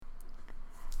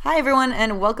Hi, everyone,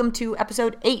 and welcome to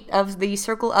episode 8 of the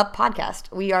Circle Up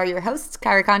podcast. We are your hosts,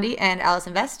 Kyra and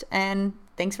Allison, and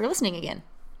thanks for listening again.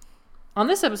 On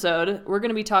this episode, we're going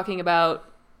to be talking about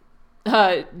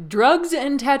drugs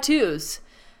and tattoos.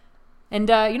 And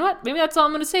you know what? Maybe that's all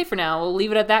I'm going to say for now. We'll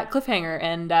leave it at that cliffhanger,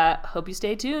 and hope you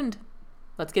stay tuned.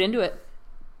 Let's get into it.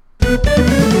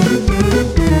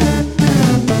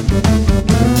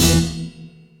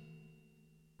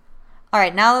 All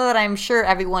right, now that I'm sure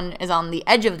everyone is on the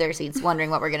edge of their seats wondering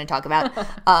what we're going to talk about.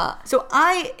 So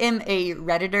I am a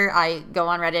Redditor. I go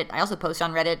on Reddit. I also post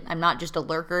on Reddit. I'm not just a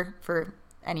lurker for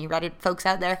any Reddit folks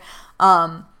out there.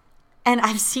 And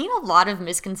I've seen a lot of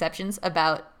misconceptions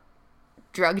about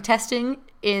drug testing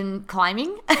in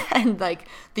climbing and like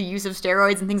the use of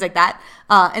steroids and things like that.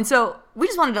 And so we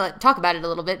just wanted to talk about it a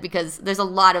little bit because there's a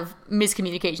lot of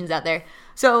miscommunications out there.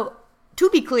 So to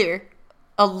be clear,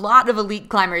 a lot of elite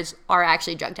climbers are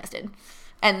actually drug tested.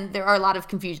 And there are a lot of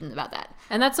confusion about that.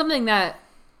 And that's something that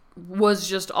was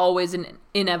just always an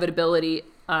inevitability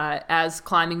as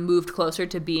climbing moved closer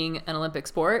to being an Olympic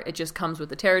sport. It just comes with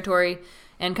the territory,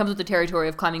 and comes with the territory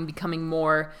of climbing becoming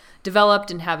more developed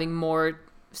and having more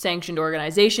sanctioned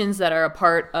organizations that are a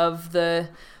part of the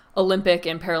Olympic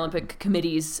and Paralympic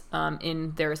committees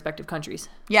in their respective countries.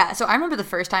 Yeah, so I remember the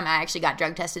first time I actually got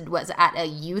drug tested was at a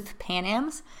youth Pan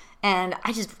Ams. And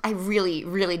I really,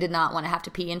 really did not want to have to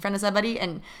pee in front of somebody.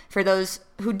 And for those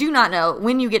who do not know,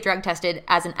 when you get drug tested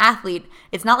as an athlete,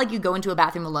 it's not like you go into a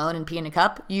bathroom alone and pee in a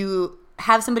cup. You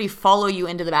have somebody follow you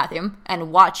into the bathroom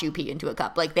and watch you pee into a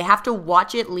cup. Like, they have to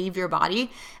watch it leave your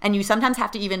body. And you sometimes have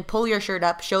to even pull your shirt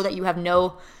up, show that you have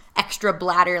no extra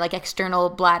bladder, like external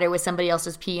bladder with somebody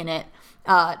else's pee in it,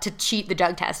 to cheat the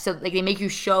drug test. So like they make you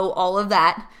show all of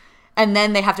that. And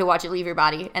then they have to watch it leave your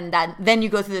body. And then you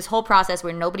go through this whole process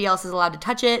where nobody else is allowed to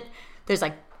touch it. There's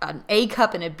like an A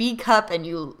cup and a B cup, and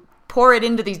you pour it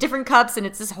into these different cups. And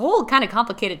it's this whole kind of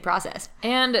complicated process.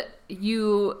 And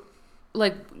you,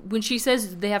 like, when she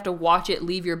says they have to watch it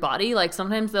leave your body, like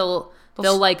sometimes they'll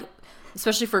like,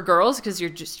 especially for girls, because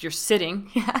you're sitting,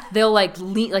 yeah. They'll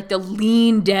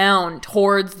lean down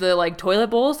towards the like toilet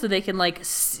bowl so they can like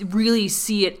really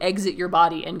see it exit your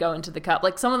body and go into the cup.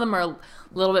 Like some of them are a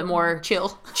little bit more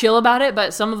chill about it,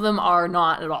 but some of them are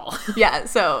not at all. Yeah,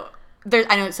 so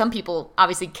I know some people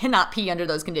obviously cannot pee under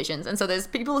those conditions, and so there's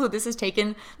people who this is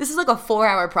like a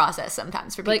 4-hour process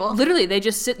sometimes for people. Like literally, they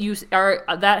just sit.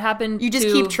 That happened. You just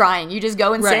keep trying. You just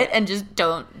go and sit and just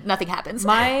don't. Nothing happens.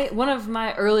 One of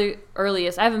my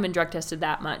earliest. I haven't been drug tested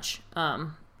that much,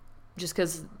 just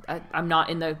because I'm not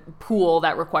in the pool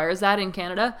that requires that in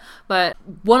Canada. But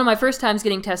one of my first times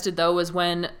getting tested though was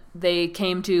when they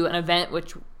came to an event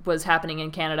which was happening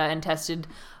in Canada and tested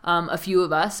a few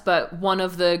of us, but one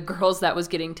of the girls that was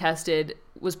getting tested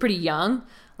was pretty young,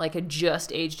 like had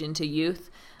just aged into youth.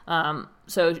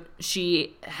 So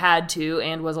she had to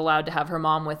and was allowed to have her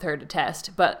mom with her to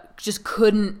test, but just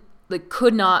could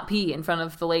not pee in front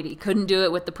of the lady. Couldn't do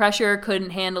it with the pressure,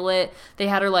 couldn't handle it. They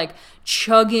had her like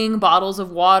chugging bottles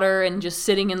of water and just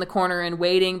sitting in the corner and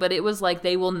waiting, but it was like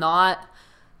they will not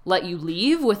let you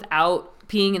leave without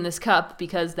peeing in this cup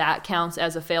because that counts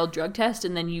as a failed drug test,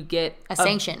 and then you get a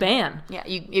sanction ban. Yeah,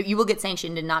 you will get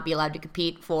sanctioned and not be allowed to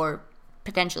compete for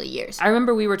potentially years. I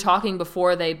remember we were talking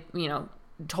before they,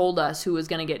 told us who was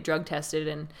going to get drug tested,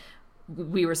 and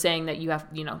we were saying that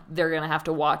they're going to have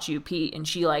to watch you pee, and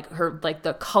she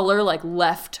the color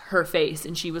left her face,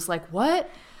 and she was like, "What?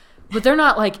 But they're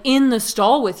not like in the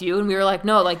stall with you." And we were like,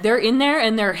 "No, like they're in there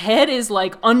and their head is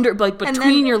like under, like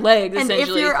between your legs." And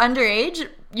essentially. If you're underage,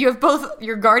 you have both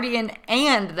your guardian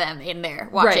and them in there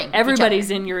watching. Right, everybody's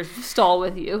in your stall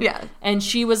with you. Yeah. And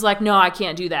she was like, "No, I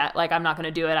can't do that. Like, I'm not going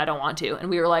to do it. I don't want to." And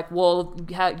we were like, "Well,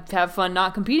 have fun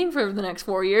not competing for the next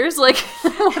 4 years, like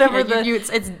whatever."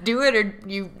 It's do it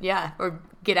or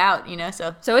get out.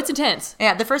 So it's intense.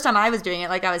 Yeah, the first time I was doing it,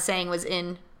 like I was saying, was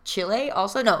in Chile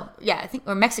also. No, yeah,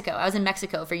 or Mexico. I was in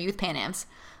Mexico for Youth Pan Ams,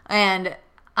 and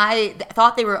I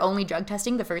thought they were only drug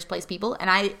testing the first place people, and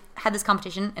I had this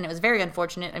competition, and it was very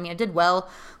unfortunate. I mean, I did well,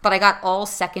 but I got all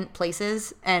second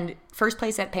places, and first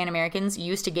place at Pan Americans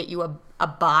used to get you a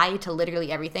buy to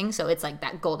literally everything, so it's like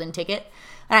that golden ticket,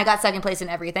 and I got second place in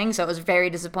everything, so it was very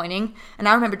disappointing. And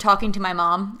I remember talking to my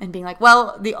mom and being like,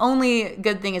 well, the only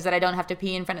good thing is that I don't have to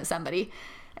pee in front of somebody.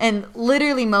 And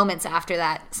literally moments after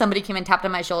that, somebody came and tapped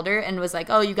on my shoulder and was like,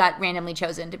 "Oh, you got randomly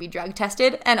chosen to be drug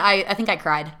tested." And I think I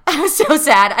cried. I was so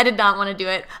sad. I did not want to do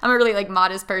it. I'm a really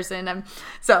modest person.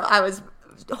 So I was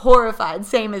horrified,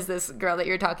 same as this girl that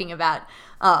you're talking about.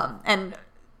 And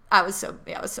I was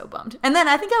so bummed. And then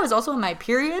I think I was also on my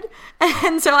period.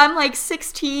 And so I'm like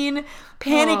 16,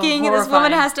 panicking. And this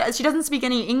woman she doesn't speak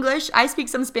any English. I speak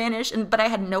some Spanish, but I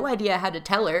had no idea how to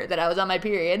tell her that I was on my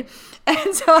period.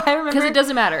 And so I remember. Because it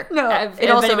doesn't matter. No. If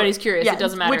anybody's curious, it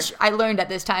doesn't matter. Which I learned at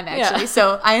this time, actually. Yeah.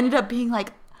 So I ended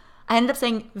up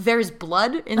saying, there's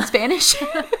blood in Spanish.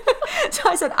 So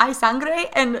I said, hay sangre.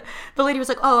 And the lady was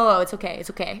like, oh, it's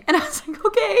okay. And I was like,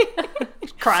 okay.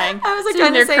 Crying. I was like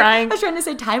I was trying to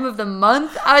say time of the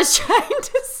month. I was trying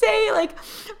to say like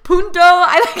punto.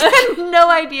 I had no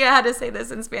idea how to say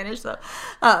this in Spanish. So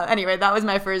anyway, that was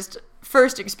my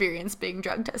first experience being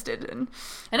drug tested. And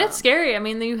it's scary. I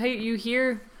mean, you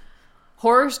hear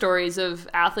horror stories of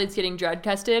athletes getting drug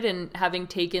tested and having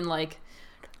taken like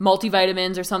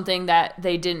multivitamins or something that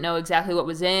they didn't know exactly what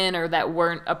was in, or that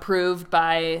weren't approved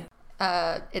by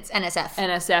it's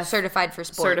NSF certified for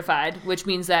sport, which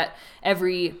means that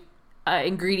every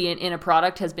ingredient in a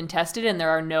product has been tested and there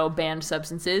are no banned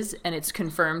substances, and it's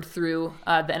confirmed through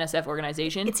the NSF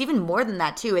organization. It's even more than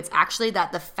that too. It's actually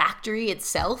that the factory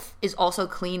itself is also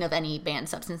clean of any banned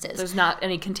substances. There's not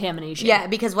any contamination. Yeah,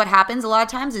 because what happens a lot of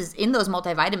times is in those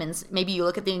multivitamins, maybe you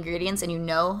look at the ingredients and you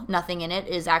know nothing in it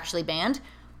is actually banned,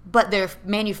 but they're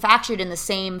manufactured in the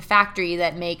same factory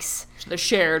that makes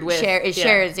shares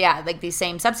like these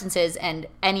same substances, and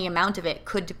any amount of it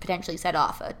could potentially set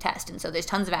off a test. And so there's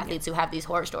tons of athletes who have these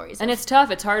horror stories. And it's tough.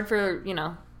 It's hard for,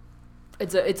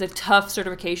 it's a tough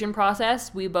certification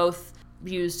process. We both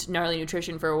used Gnarly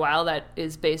Nutrition for a while, that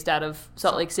is based out of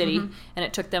Salt Lake City, and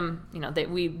it took them,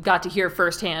 we got to hear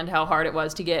firsthand how hard it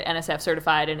was to get NSF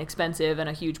certified, and expensive and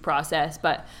a huge process,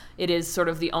 but it is sort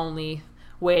of the only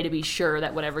way to be sure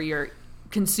that whatever you're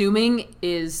consuming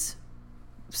is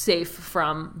safe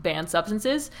from banned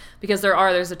substances, because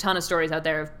there's a ton of stories out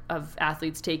there of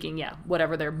athletes taking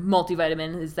whatever their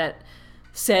multivitamin is that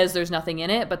says there's nothing in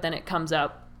it, but then it comes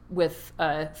up with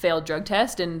a failed drug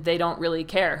test and they don't really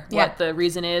care what the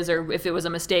reason is, or if it was a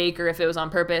mistake, or if it was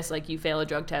on purpose. Like, you fail a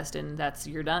drug test and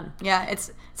you're done. Yeah,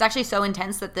 it's actually so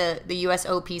intense that the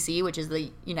USOPC, which is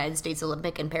the United States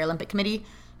Olympic and Paralympic Committee,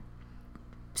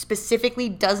 specifically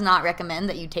does not recommend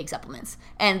that you take supplements.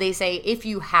 And they say if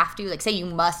you have to, like say you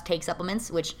must take supplements,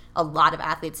 which a lot of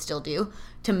athletes still do,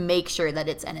 to make sure that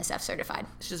it's NSF certified.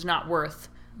 It's just not worth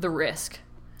the risk.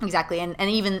 Exactly. And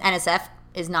even NSF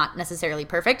is not necessarily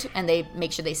perfect, and they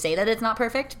make sure they say that it's not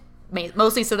perfect,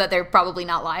 mostly so that they're probably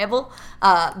not liable.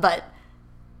 But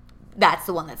that's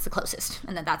the one that's the closest,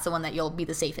 and that's the one that you'll be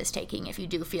the safest taking if you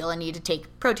do feel a need to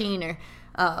take protein or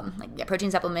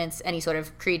protein supplements, any sort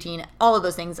of creatine, all of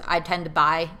those things. I tend to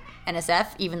buy NSF,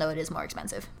 even though it is more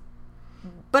expensive.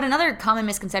 But another common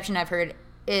misconception I've heard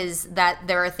is that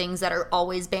there are things that are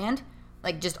always banned,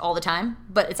 like just all the time.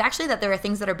 But it's actually that there are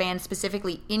things that are banned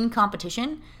specifically in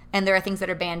competition, and there are things that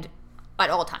are banned at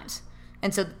all times.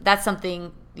 And so that's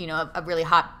something, a really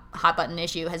hot button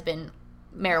issue has been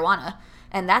marijuana.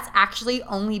 And that's actually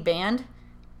only banned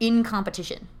in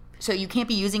competition. So you can't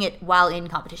be using it while in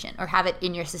competition or have it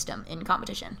in your system in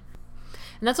competition.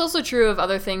 And that's also true of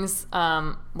other things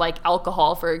like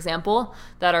alcohol, for example,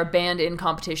 that are banned in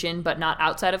competition but not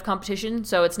outside of competition.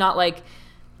 So it's not like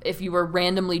if you were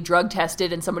randomly drug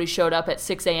tested and somebody showed up at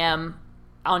 6 a.m.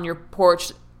 on your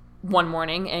porch one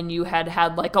morning and you had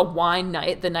like a wine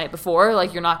night the night before,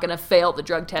 like you're not going to fail the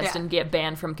drug test and get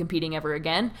banned from competing ever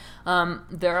again.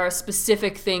 There are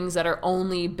specific things that are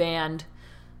only banned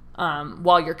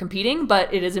while you're competing,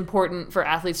 but it is important for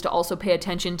athletes to also pay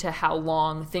attention to how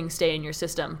long things stay in your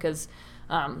system, because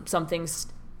some things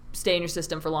stay in your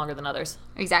system for longer than others.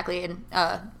 Exactly. And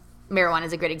marijuana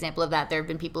is a great example of that. There have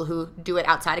been people who do it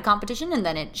outside of competition and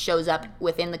then it shows up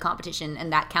within the competition,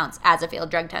 and that counts as a failed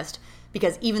drug test,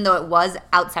 because even though it was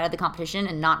outside of the competition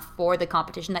and not for the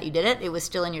competition that you did it, it was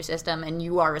still in your system and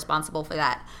you are responsible for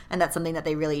that. And that's something that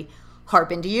they really harp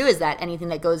into you, is that anything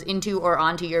that goes into or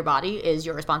onto your body is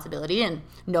your responsibility, and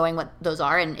knowing what those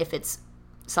are, and if it's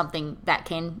something that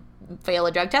can fail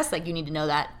a drug test, like you need to know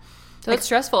that. So it's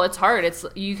stressful. It's hard. It's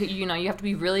you have to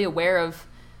be really aware of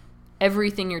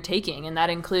everything you're taking, and that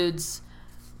includes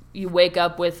you wake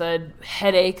up with a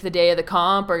headache the day of the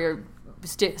comp, or you're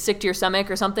sick to your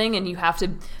stomach or something, and you have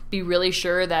to be really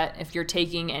sure that if you're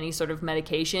taking any sort of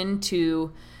medication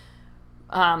to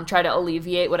try to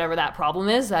alleviate whatever that problem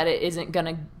is, that it isn't going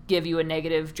to give you a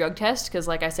negative drug test, because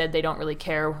like I said, they don't really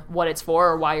care what it's for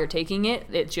or why you're taking it.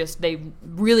 They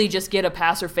really just get a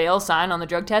pass or fail sign on the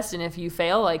drug test, and if you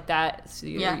fail like that,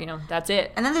 that's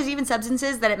it. And then there's even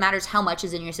substances that it matters how much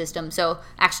is in your system. So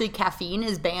actually caffeine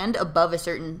is banned above a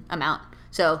certain amount.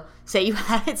 So say you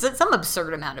had, it's some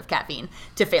absurd amount of caffeine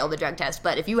to fail the drug test,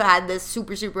 but if you had this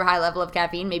super, super high level of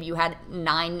caffeine, maybe you had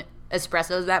 9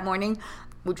 espressos that morning,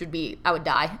 which would be, I would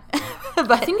die.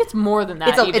 But I think it's more than that.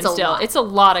 It's a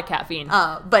lot of caffeine.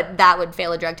 But that would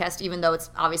fail a drug test, even though it's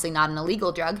obviously not an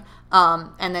illegal drug.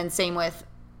 And then same with,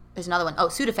 there's another one.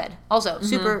 Sudafed. Also,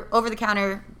 super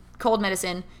over-the-counter cold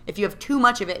medicine. If you have too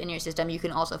much of it in your system, you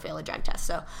can also fail a drug test.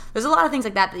 So there's a lot of things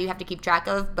like that you have to keep track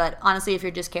of. But honestly, if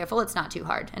you're just careful, it's not too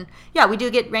hard. And yeah, we do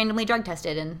get randomly drug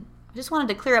tested. And I just wanted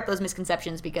to clear up those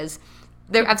misconceptions because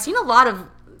I've seen a lot of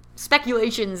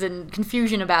speculations and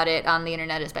confusion about it on the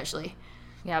internet especially.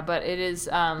 Yeah, but it is,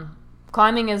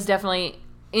 climbing is definitely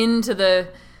into the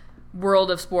world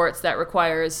of sports that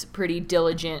requires pretty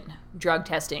diligent drug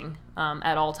testing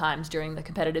at all times during the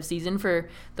competitive season for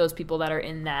those people that are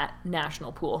in that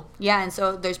national pool. Yeah, and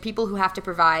so there's people who have to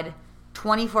provide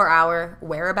 24-hour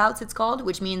whereabouts, it's called,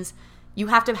 which means you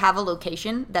have to have a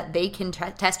location that they can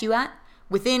test you at.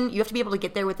 You have to be able to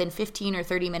get there within 15 or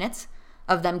 30 minutes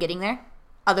of them getting there.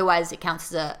 Otherwise, it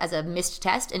counts as a missed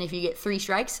test, and if you get 3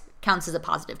 strikes, counts as a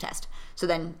positive test. So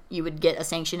then you would get a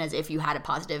sanction as if you had a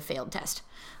positive failed test.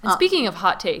 And speaking of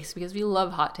hot takes, because we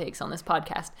love hot takes on this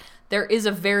podcast, there is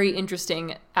a very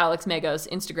interesting Alex Megos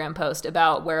Instagram post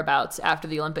about whereabouts after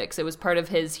the Olympics. It was part of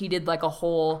he did like a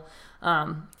whole,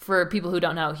 for people who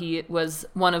don't know, he was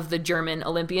one of the German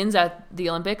Olympians at the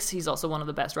Olympics. He's also one of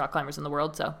the best rock climbers in the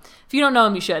world. So if you don't know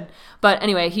him, you should. But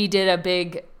anyway, he did a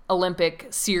big Olympic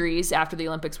series after the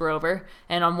Olympics were over,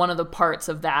 and on one of the parts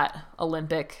of that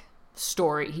Olympic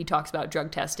story he talks about drug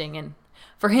testing, and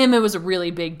for him it was a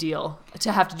really big deal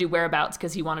to have to do whereabouts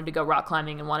because he wanted to go rock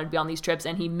climbing and wanted to be on these trips,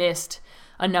 and he missed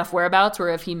enough whereabouts where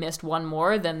if he missed one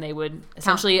more then they would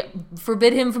essentially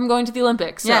forbid him from going to the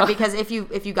Olympics. So. Yeah, because if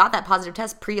you got that positive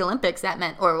test pre-Olympics, that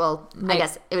meant, I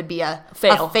guess it would be a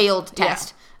failed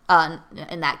test. Yeah.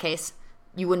 In that case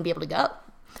you wouldn't be able to go.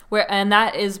 And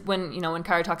that is when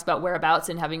Kyra talks about whereabouts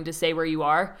and having to say where you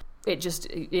are, it just,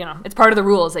 it's part of the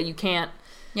rules that you can't.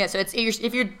 Yeah, so if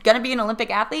you're going to be an Olympic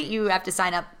athlete, you have to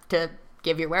sign up to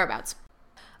give your whereabouts.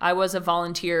 I was a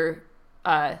volunteer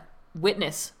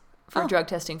witness for drug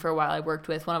testing for a while. I worked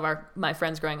with one of my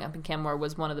friends growing up in Canmore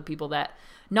was one of the people that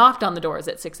knocked on the doors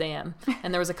at 6 a.m.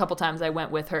 And there was a couple times I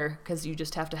went with her because you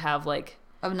just have to have like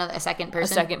a second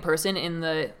person. A second person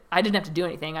I didn't have to do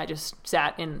anything. I just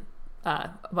sat in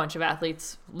a bunch of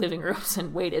athletes' living rooms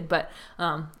and waited, but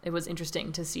it was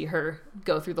interesting to see her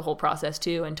go through the whole process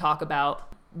too and talk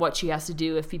about what she has to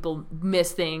do if people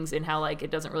miss things and how like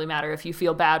it doesn't really matter if you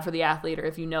feel bad for the athlete or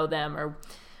if you know them or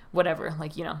whatever,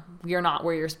 like you're not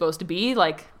where you're supposed to be,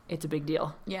 like it's a big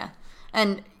deal. Yeah.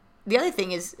 And the other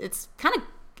thing is it's kind of,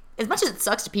 as much as it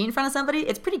sucks to pee in front of somebody,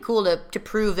 it's pretty cool to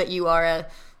prove that you are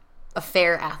a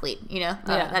fair athlete, Yeah.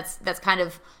 That's kind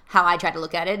of how I try to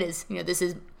look at it is, this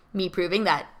is me proving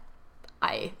that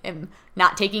I am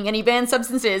not taking any banned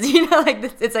substances,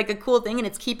 it's like a cool thing, and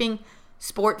it's keeping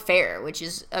sport fair, which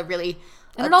is a really...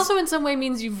 And it also in some way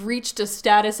means you've reached a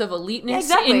status of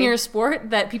eliteness in your sport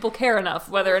that people care enough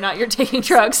whether or not you're taking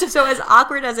drugs. So as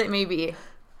awkward as it may be,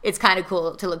 it's kind of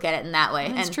cool to look at it in that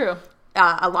way. That's true.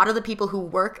 A lot of the people who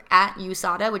work at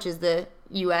USADA, which is the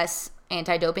U.S.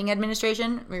 Anti-Doping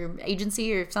Administration or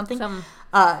agency or something.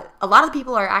 A lot of the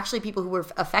people are actually people who were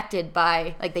affected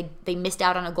by, like, they missed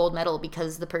out on a gold medal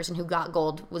because the person who got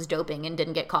gold was doping and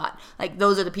didn't get caught. Like,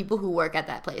 those are the people who work at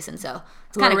that place, and so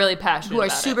it's kind of really passionate. Who are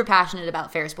super passionate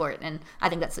about fair sport, and I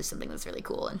think that's just something that's really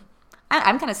cool. And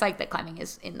I'm kind of psyched that climbing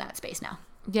is in that space now.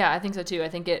 Yeah, I think so too. I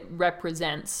think it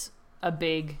represents a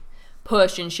big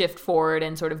push and shift forward,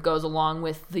 and sort of goes along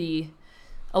with the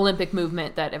Olympic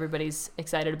movement that everybody's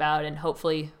excited about, and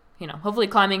hopefully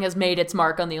climbing has made its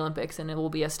mark on the Olympics and it will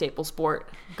be a staple sport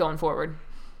going forward.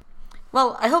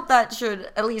 Well, I hope that should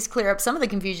at least clear up some of the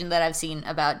confusion that I've seen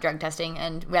about drug testing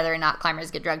and whether or not climbers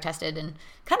get drug tested and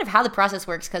kind of how the process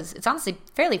works, because it's honestly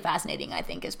fairly fascinating, I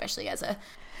think, especially as a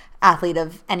athlete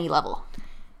of any level.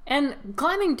 And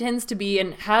climbing tends to be,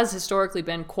 and has historically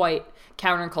been, quite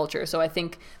counterculture. So I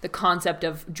think the concept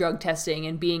of drug testing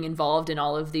and being involved in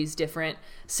all of these different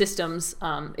systems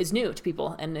is new to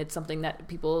people, and it's something that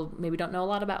people maybe don't know a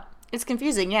lot about. It's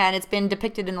confusing, yeah, and it's been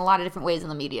depicted in a lot of different ways in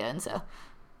the media, and so,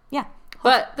 yeah.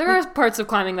 But there are parts of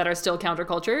climbing that are still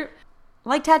counterculture.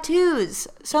 Like tattoos.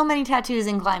 So many tattoos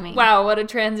in climbing. Wow, what a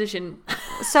transition.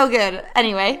 So good.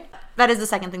 Anyway, that is the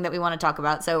second thing that we want to talk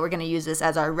about, so we're going to use this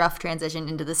as our rough transition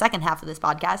into the second half of this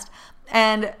podcast.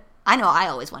 And I know I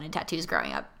always wanted tattoos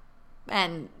growing up,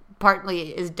 and part of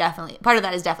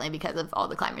that is definitely because of all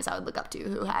the climbers I would look up to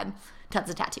who had tons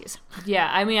of tattoos. Yeah,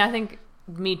 I mean, I think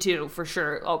me too, for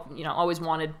sure. Always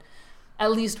wanted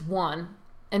at least one.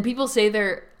 And people say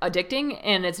they're addicting,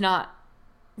 and it's not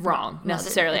wrong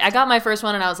necessarily. I got my first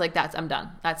one, and I was like, I'm done.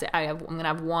 That's it. I'm going to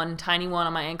have one tiny one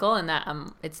on my ankle,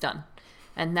 and it's done.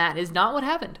 And that is not what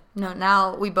happened. No,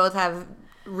 now we both have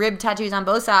rib tattoos on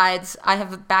both sides. I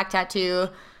have a back tattoo.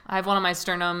 I have one on my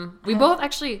sternum. We both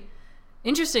actually,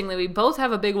 interestingly, we both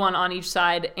have a big one on each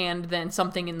side and then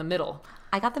something in the middle.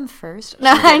 I got them first.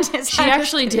 She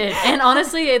actually did. And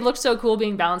honestly, it looked so cool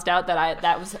being balanced out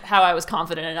that was how I was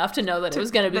confident enough to know that it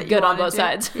was going to be good on both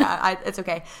sides. Yeah, it's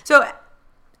okay. So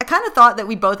I kind of thought that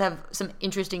we both have some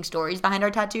interesting stories behind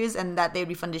our tattoos and that they would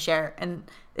be fun to share. And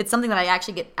it's something that I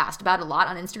actually get asked about a lot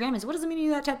on Instagram is, what does it mean to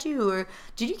you, that tattoo? Or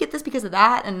did you get this because of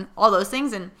that? And all those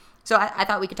things. And so I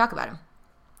thought we could talk about them.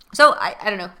 So I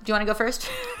don't know. Do you want to go first?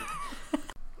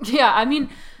 Yeah, I mean,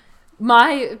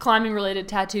 my climbing related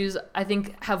tattoos, I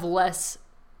think, have less,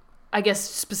 I guess,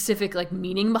 specific like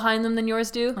meaning behind them than yours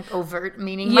do. Like overt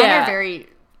meaning. Yeah. Mine are very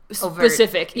overt.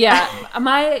 Specific. Yeah.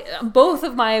 Both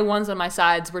of my ones on my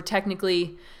sides were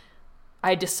technically,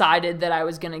 I decided that I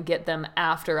was going to get them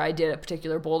after I did a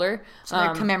particular boulder. So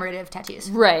they're commemorative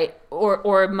tattoos. Right.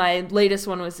 Or my latest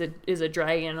one is a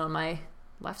dragon on my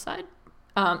left side.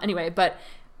 Anyway, but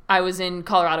I was in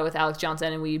Colorado with Alex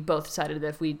Johnson, and we both decided that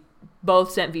if we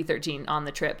both sent V13 on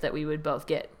the trip that we would both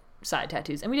get side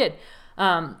tattoos, and we did.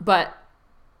 But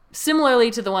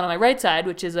similarly to the one on my right side,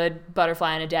 which is a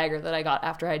butterfly and a dagger that I got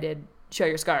after I did Show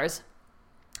Your Scars,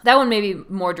 that one maybe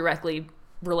more directly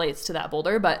relates to that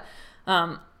boulder, but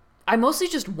I mostly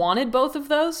just wanted both of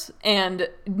those and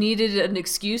needed an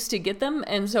excuse to get them,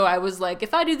 and so I was like,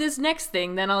 if I do this next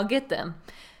thing, then I'll get them.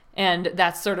 And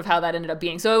that's sort of how that ended up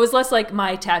being. So it was less like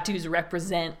my tattoos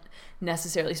represent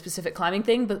necessarily specific climbing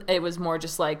thing, but it was more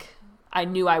just like I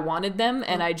knew I wanted them,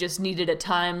 and I just needed a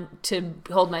time to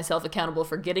hold myself accountable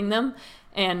for getting them,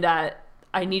 and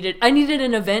I needed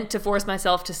an event to force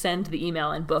myself to send the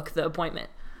email and book the appointment.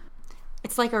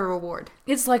 It's like a reward.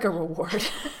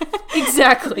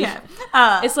 Exactly. Yeah.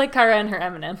 It's like Kyra and her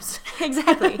M&Ms.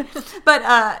 Exactly.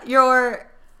 But your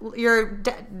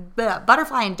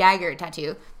butterfly and dagger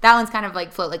tattoo, that one's kind of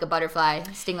like float like a butterfly,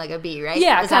 sting like a bee, right?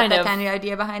 Yeah, Is that the kind of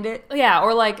idea behind it? Yeah,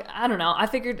 or like, I don't know. I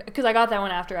figured, because I got that one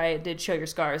after I did Show Your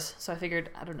Scars, so I figured,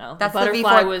 I don't know. That's the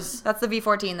butterfly that's the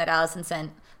V14 that Allison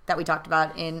sent that we talked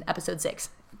about in episode 6.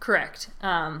 Correct.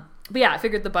 But yeah, I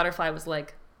figured the butterfly was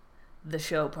like the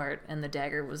show part, and the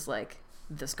dagger was like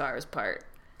the scars part.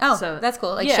 Oh, so that's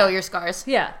cool. Like, yeah. Show your scars.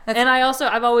 Yeah. And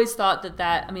I've always thought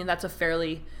that's a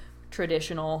fairly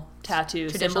traditional tattoo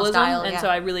symbolism, style, and so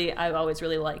I've always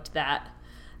really liked that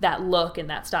look and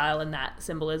that style and that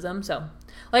symbolism. So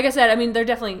like I said, I mean, they're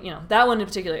definitely, that one in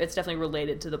particular, it's definitely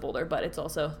related to the boulder, but it's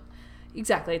also it's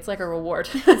like a reward.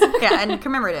 Yeah, and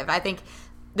commemorative. I think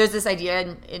there's this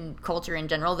idea in culture in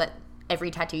general that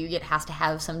every tattoo you get has to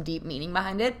have some deep meaning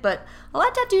behind it, but a lot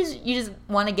of tattoos you just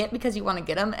want to get because you want to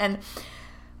get them. And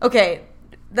okay,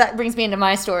 that brings me into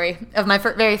my story of my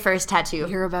very first tattoo.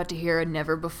 You're about to hear a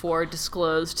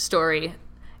never-before-disclosed story.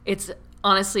 It's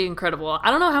honestly incredible.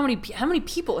 I don't know how many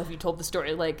people have you told the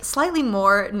story? Like, slightly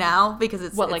more now, because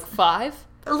it's... like 5?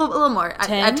 A little more.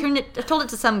 10? I've told it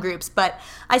to some groups, but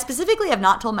I specifically have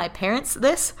not told my parents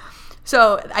this.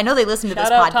 So I know they listen to this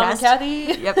podcast. Tom and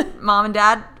Kathy. Yep, Mom and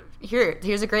Dad.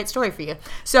 Here's a great story for you.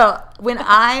 So when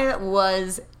I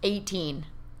was 18,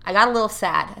 I got a little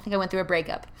sad. I think I went through a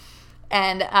breakup.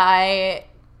 And I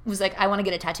was like, I want to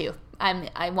get a tattoo.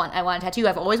 I want a tattoo.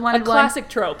 I've always wanted one. A classic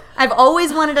trope. I've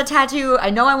always wanted a tattoo. I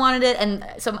know I wanted it. And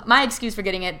so my excuse for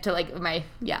getting it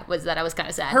was that I was kind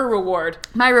of sad. Her reward.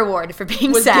 My reward for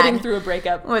being was sad. Was getting through a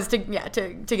breakup. Was to get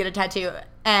a tattoo.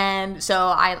 And so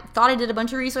I thought I did a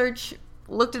bunch of research,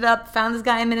 looked it up, found this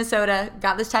guy in Minnesota,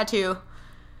 got this tattoo.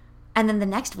 And then the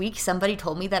next week, somebody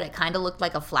told me that it kind of looked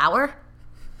like a flower.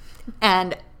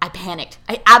 And I panicked.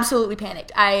 I absolutely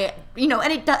panicked. And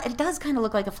it does kind of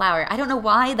look like a flower. I don't know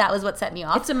why that was what set me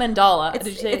off. It's a mandala.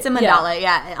 It's a mandala,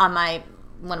 yeah, on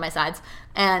one of my sides.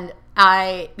 And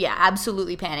I,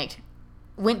 absolutely panicked.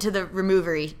 Went to the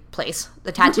removery place,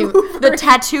 the tattoo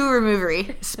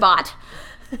removery spot.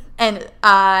 And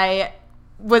I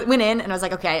went in and I was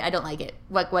like, okay, I don't like it.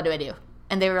 What do I do?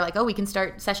 And they were like, oh, we can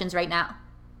start sessions right now.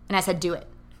 And I said, do it.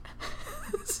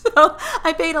 So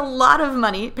I paid a lot of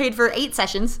money, paid for 8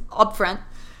 sessions up front,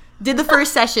 did the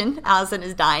first session. Allison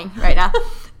is dying right now.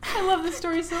 I love this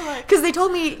story so much. Because they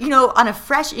told me, on a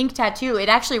fresh ink tattoo, it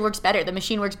actually works better. The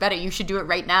machine works better. You should do it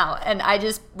right now. And I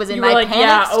just was in my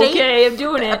panicked state. Okay, I'm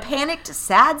doing it. A panicked,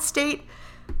 sad state.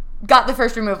 Got the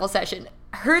first removal session.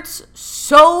 Hurts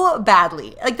so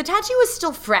badly. Like, the tattoo was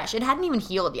still fresh. It hadn't even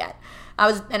healed yet. I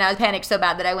was panicked so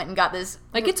bad that I went and got this.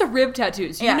 Like, it's a rib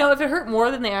tattoo. So you know if it hurt more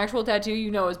than the actual tattoo,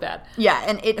 you know it's bad. Yeah,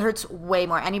 and it hurts way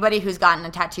more. Anybody who's gotten a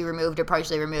tattoo removed or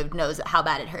partially removed knows how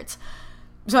bad it hurts.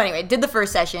 So anyway, did the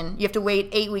first session. You have to wait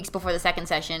 8 weeks before the second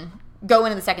session. Go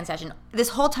into the second session. This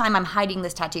whole time I'm hiding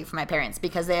this tattoo from my parents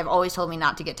because they have always told me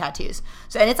not to get tattoos.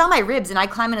 So, and it's on my ribs, and I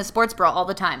climb in a sports bra all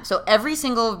the time. So every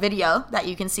single video that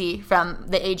you can see from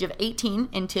the age of 18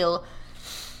 until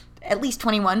at least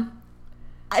 21,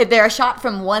 they're a shot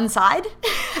from one side,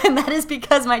 and that is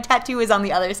because my tattoo is on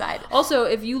the other side. Also,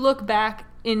 if you look back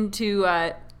into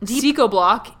Seco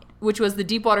Block, which was the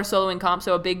Deepwater soloing comp,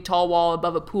 so a big tall wall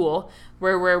above a pool,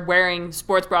 where we're wearing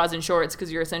sports bras and shorts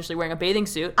because you're essentially wearing a bathing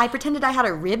suit. I pretended I had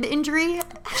a rib injury.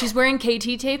 She's wearing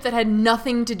KT tape that had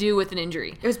nothing to do with an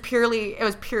injury. It was purely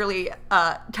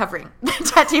covering the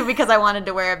tattoo because I wanted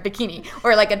to wear a bikini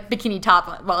or like a bikini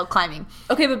top while climbing.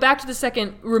 Okay, but back to the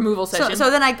second removal session.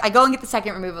 So then I go and get the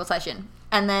second removal session,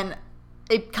 and then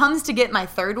it comes to get my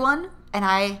third one, and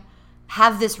I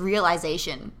have this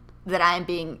realization that I am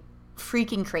being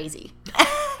freaking crazy.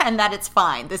 And that it's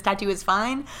fine. This tattoo is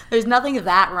fine. There's nothing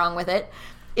that wrong with it.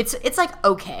 It's like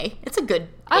okay. It's a good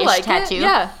tattoo.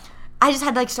 Yeah. I just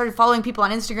had started following people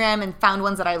on Instagram and found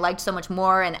ones that I liked so much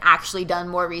more and actually done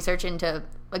more research into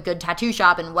a good tattoo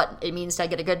shop and what it means to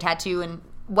get a good tattoo and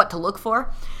what to look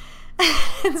for.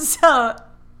 And so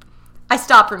I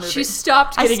stopped removing. She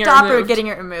stopped getting it removed. I stopped getting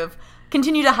it removed.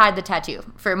 Continue to hide the tattoo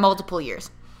for multiple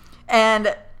years.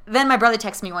 And then my brother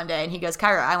texts me one day and he goes,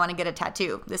 Kyra, I want to get a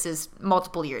tattoo. This is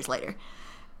multiple years later.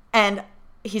 And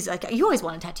he's like, you always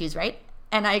wanted tattoos, right?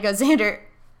 And I go, Xander,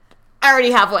 I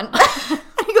already have one.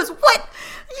 And he goes, what?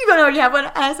 You don't already have one?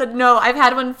 And I said, no, I've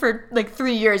had one for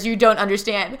 3 years. You don't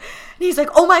understand. And he's like,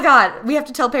 oh my God, we have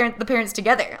to tell the parents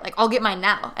together. I'll get mine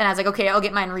now. And I was like, okay, I'll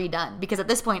get mine redone. Because at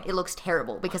this point, it looks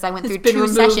terrible because I went through two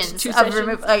sessions.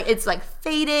 It's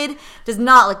faded, does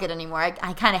not look good anymore.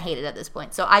 I kind of hate it at this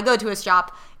point. So I go to a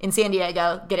shop in San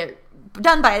Diego, get it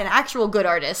done by an actual good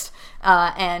artist,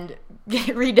 and get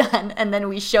it redone. And then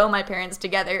we show my parents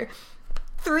together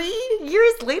 3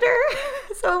 years later.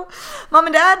 So, Mom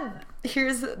and Dad,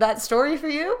 here's that story for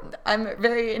you. I'm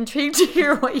very intrigued to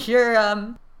hear what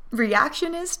your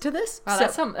reaction is to this. Wow,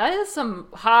 that is some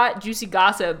hot, juicy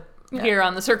gossip here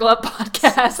on the Circle Up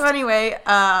podcast. So anyway,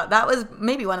 that was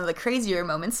maybe one of the crazier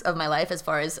moments of my life as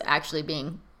far as actually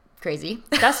being crazy.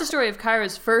 That's the story of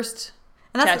Kyra's first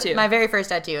tattoo. My very first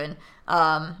tattoo.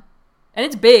 And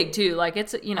it's big too.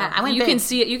 It's you big. Can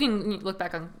see it. You can look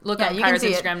on Kyra's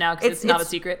Instagram now because it's not a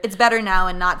secret. It's better now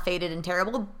and not faded and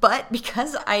terrible. But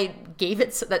because I gave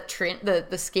it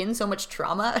the skin so much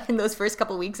trauma in those first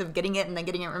couple weeks of getting it and then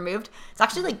getting it removed, it's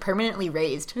actually permanently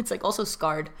raised. It's also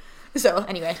scarred. So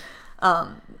anyway,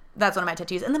 that's one of my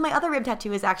tattoos. And then my other rib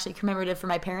tattoo is actually commemorative for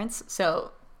my parents.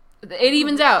 So it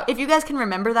evens out. If you guys can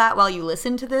remember that while you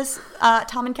listen to this,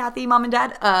 Tom and Kathy, Mom and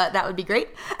Dad, that would be great.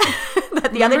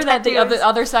 The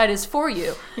other side is for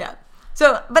you. Yeah.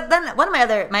 So, but then one of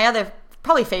my other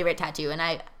probably favorite tattoo,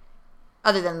 and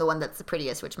other than the one that's the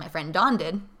prettiest, which my friend Dawn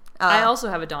did. I also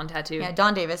have a Dawn tattoo. Yeah,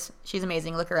 Dawn Davis. She's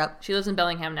amazing. Look her up. She lives in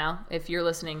Bellingham now. If you're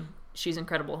listening, she's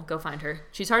incredible. Go find her.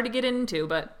 She's hard to get into,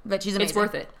 but she's amazing. It's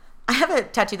worth it. I have a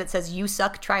tattoo that says "You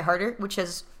suck, try harder," which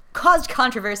has caused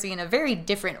controversy in a very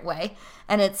different way,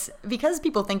 and it's because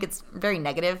people think it's very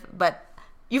negative, but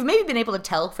you've maybe been able to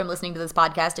tell from listening to this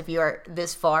podcast, if you are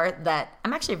this far, that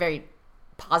I'm actually a very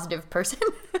positive person.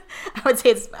 I would say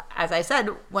it's, as I said,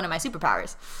 one of my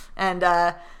superpowers.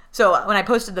 And so when I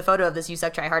posted the photo of this "You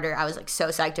Suck, Try Harder," I was so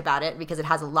psyched about it because it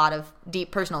has a lot of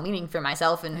deep personal meaning for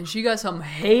myself. And she got some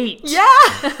hate. Yeah.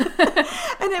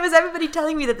 And it was everybody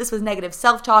telling me that this was negative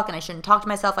self-talk and I shouldn't talk to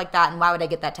myself like that and why would I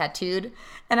get that tattooed?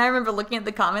 And I remember looking at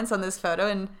the comments on this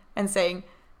photo and saying,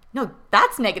 no,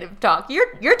 that's negative talk.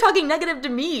 You're talking negative to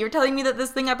me. You're telling me that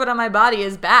this thing I put on my body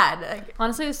is bad.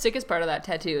 Honestly, the sickest part of that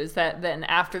tattoo is that then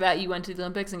after that you went to the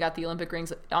Olympics and got the Olympic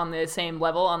rings on the same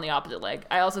level on the opposite leg.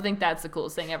 I also think that's the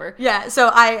coolest thing ever. Yeah,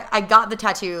 so I got the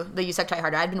tattoo, the "You Suck, Try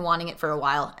Harder." I'd been wanting it for a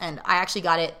while, and I actually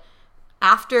got it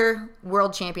after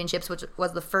World Championships, which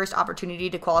was the first opportunity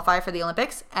to qualify for the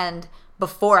Olympics, and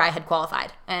before I had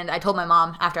qualified. And I told my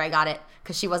mom after I got it,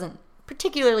 because she wasn't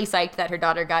particularly psyched that her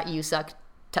daughter got "You Suck"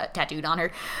 tattooed on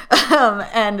her.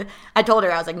 And I told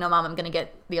her, I was like, no, Mom, I'm going to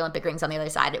get the Olympic rings on the other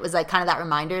side. It was kind of that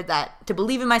reminder that to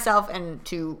believe in myself and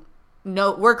to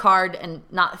work hard and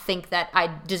not think that I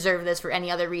deserve this for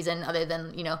any other reason other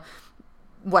than,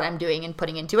 what I'm doing and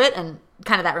putting into it. And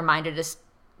kind of that reminder just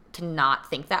to not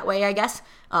think that way, I guess.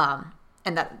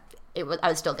 And that I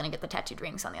was still going to get the tattooed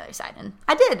rings on the other side. And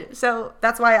I did. So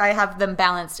that's why I have them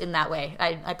balanced in that way.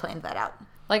 I planned that out.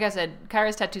 Like I said,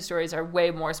 Kyra's tattoo stories are way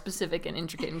more specific and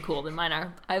intricate and cool than mine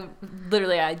are. I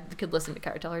could listen to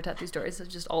Kyra tell her tattoo stories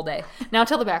just all day. Now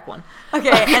tell the back one. Okay,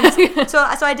 and so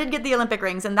I did get the Olympic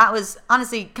rings, and that was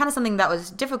honestly kind of something that was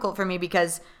difficult for me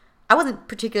because I wasn't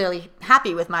particularly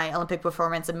happy with my Olympic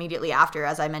performance immediately after,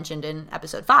 as I mentioned in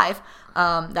episode 5.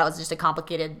 That was just a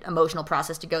complicated emotional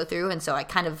process to go through, and so I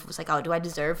kind of was like, oh, do I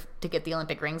deserve to get the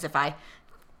Olympic rings if I'm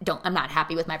not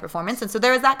happy with my performance? And so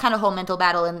there was that kind of whole mental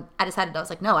battle, and I decided, I was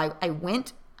like, no, I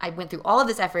went through all of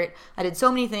this effort. I did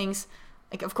so many things.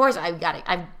 Like, of course I got it.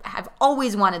 I've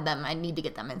always wanted them. I need to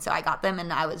get them. And so I got them,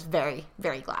 and I was very,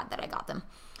 very glad that I got them.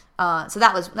 So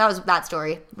that was that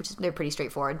story, they're pretty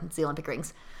straightforward. It's the Olympic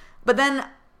rings. But then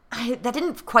that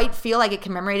didn't quite feel like it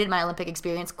commemorated my Olympic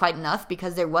experience quite enough,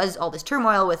 because there was all this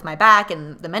turmoil with my back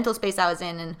and the mental space I was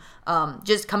in, and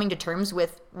just coming to terms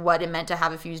with what it meant to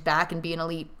have a fused back and be an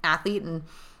elite athlete and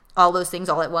all those things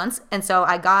all at once. And so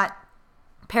I got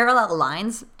parallel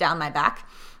lines down my back,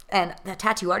 and the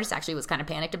tattoo artist actually was kind of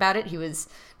panicked about it. He was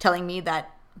telling me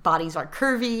that bodies are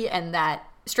curvy and that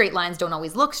straight lines don't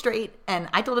always look straight, and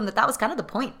I told him that was kind of the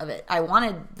point of it. I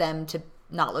wanted them to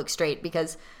not look straight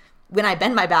because when I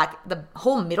bend my back, the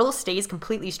whole middle stays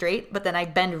completely straight, but then I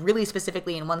bend really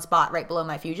specifically in one spot right below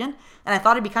my fusion. And I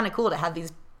thought it'd be kind of cool to have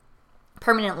these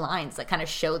permanent lines that kind of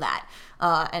show that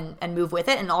and move with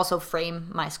it, and also frame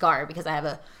my scar, because I have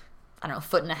a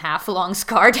 1.5 foot long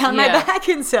scar down my back.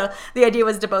 And so the idea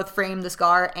was to both frame the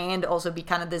scar and also be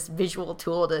kind of this visual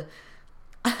tool to,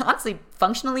 honestly,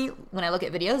 functionally, when I look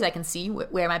at videos, I can see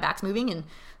where my back's moving.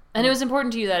 And it was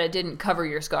important to you that it didn't cover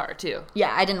your scar, too.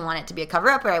 Yeah, I didn't want it to be a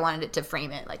cover-up, or I wanted it to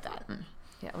frame it like that.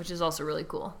 Yeah, which is also really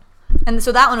cool. And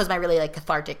so that one was my really,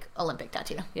 cathartic Olympic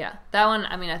tattoo. Yeah, that one,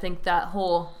 I think that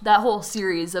whole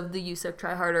series of the USAC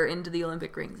Try Harder into the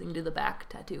Olympic rings, into the back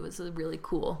tattoo was a really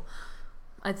cool,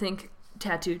 I think,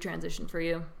 tattoo transition for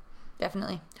you.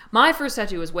 Definitely. My first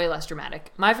tattoo was way less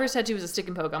dramatic. My first tattoo was a stick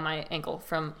and poke on my ankle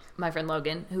from my friend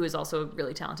Logan, who is also a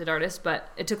really talented artist, but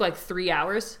it took 3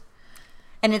 hours.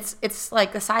 And it's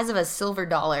like the size of a silver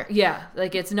dollar. Yeah,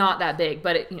 it's not that big,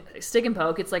 but stick and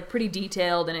poke, it's pretty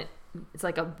detailed, and it's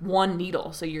like a one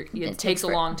needle, so it takes a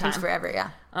long time. It takes forever,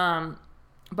 yeah.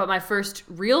 But my first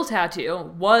real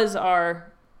tattoo was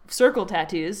our circle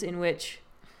tattoos, in which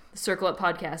the Circle Up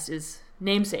podcast is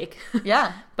namesake.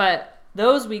 Yeah. But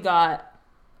those we got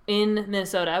in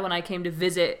Minnesota when I came to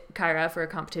visit Kyra for a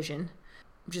competition,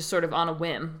 just sort of on a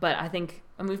whim. But I think,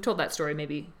 we've told that story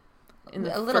maybe in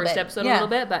the first episode a little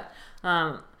bit, but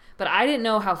I didn't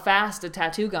know how fast a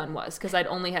tattoo gun was, because I'd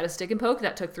only had a stick and poke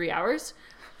that took 3 hours.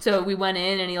 So we went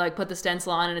in, and he put the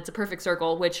stencil on, and it's a perfect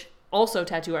circle, which also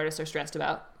tattoo artists are stressed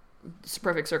about. It's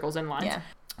perfect circles and lines. Yeah.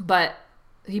 But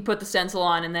he put the stencil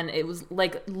on, and then it was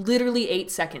literally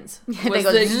 8 seconds. You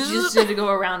just had to go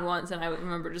around once, and I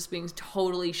remember just being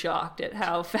totally shocked at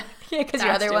how fast. Yeah, because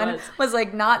your other one was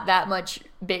not that much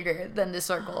bigger than the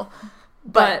circle,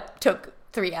 but took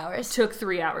 3 hours. Took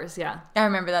 3 hours, yeah. I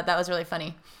remember that. That was really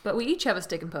funny. But we each have a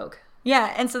stick and poke.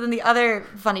 Yeah, and so then the other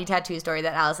funny tattoo story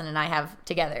that Allison and I have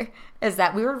together is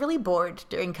that we were really bored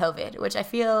during COVID, which I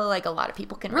feel like a lot of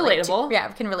people can relate to. Yeah,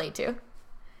 can relate to.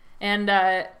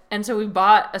 And so we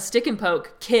bought a stick and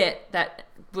poke kit that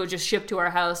was just shipped to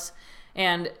our house,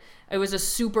 and it was a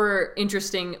super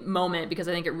interesting moment because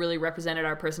I think it really represented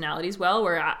our personalities well,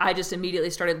 where I just immediately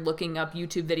started looking up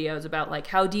YouTube videos about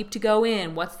how deep to go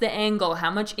in, what's the angle, how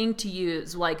much ink to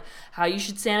use, how you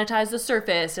should sanitize the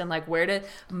surface, and where to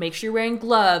make sure you're wearing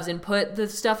gloves and put the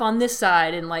stuff on this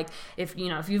side, and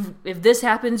if this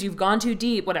happens, you've gone too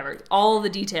deep, whatever, all the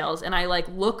details. And I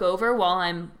look over while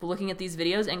I'm looking at these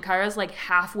videos, and Kyra's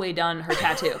halfway done her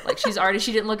tattoo.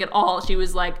 She didn't look at all. She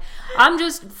was I'm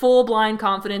just full blind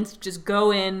confidence. Just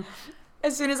go in.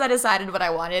 As soon as I decided what I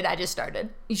wanted, I just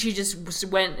started. She just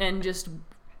went and just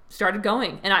started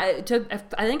going. And I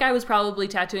think I was probably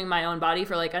tattooing my own body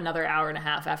for another hour and a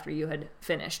half after you had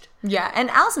finished. Yeah, and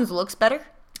Allison's looks better.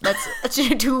 That's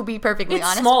to be perfectly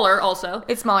honest. It's smaller also.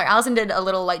 It's smaller. Allison did a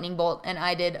little lightning bolt, and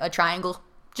I did a triangle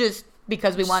just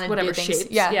because we wanted to do things.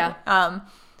 Shapes. Yeah.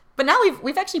 But now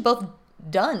we've actually both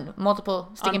done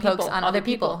multiple stick and pokes on other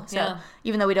people. So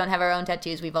even though we don't have our own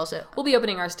tattoos, we'll be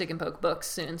opening our stick and poke books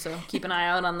soon, so keep an eye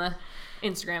out on the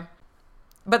Instagram.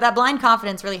 But that blind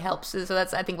confidence really helps. So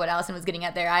that's, I think, what Allison was getting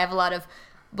at there. I have a lot of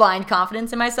blind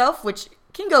confidence in myself, which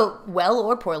can go well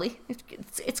or poorly.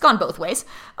 It's gone both ways.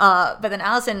 But then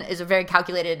Allison is a very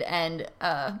calculated and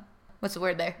what's the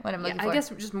word there? What I'm looking for? I guess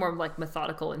just more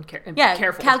methodical and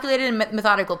careful. Calculated and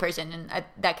methodical person, and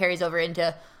that carries over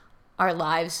into our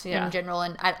lives in general.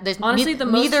 And there's honestly,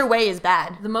 neither way is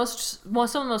bad. Some of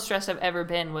the most stressed I've ever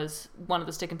been was one of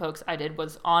the stick and pokes I did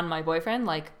was on my boyfriend,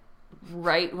 like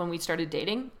right when we started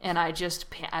dating. And I just,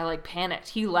 I like panicked.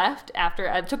 He left after,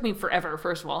 it took me forever,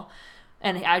 first of all.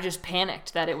 And I just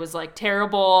panicked that it was like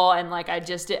terrible. And like,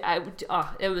 that's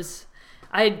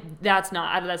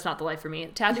not the life for me.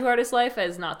 Tattoo artist life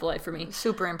is not the life for me.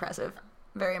 Super impressive.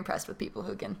 Very impressed with people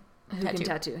who can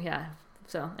tattoo. Yeah.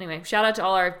 So anyway, shout out to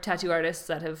all our tattoo artists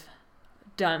that have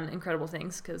done incredible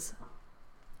things, because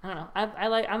I don't know,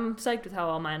 I'm psyched with how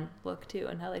all mine look too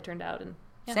and how they turned out. And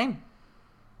Same.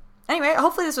 Anyway,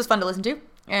 hopefully this was fun to listen to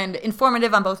and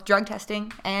informative on both drug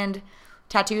testing and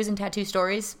tattoos and tattoo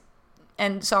stories.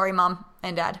 And sorry, Mom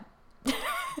and Dad.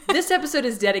 This episode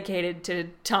is dedicated to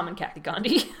Tom and Kathy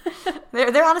Gandhi.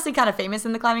 They're honestly kind of famous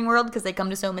in the climbing world because they come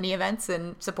to so many events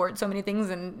and support so many things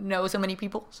and know so many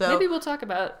people. So maybe we'll talk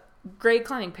about great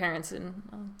climbing parents in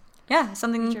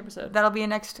something episode. That'll be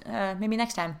maybe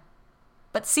next time.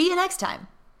 But see you next time.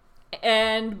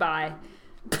 And bye.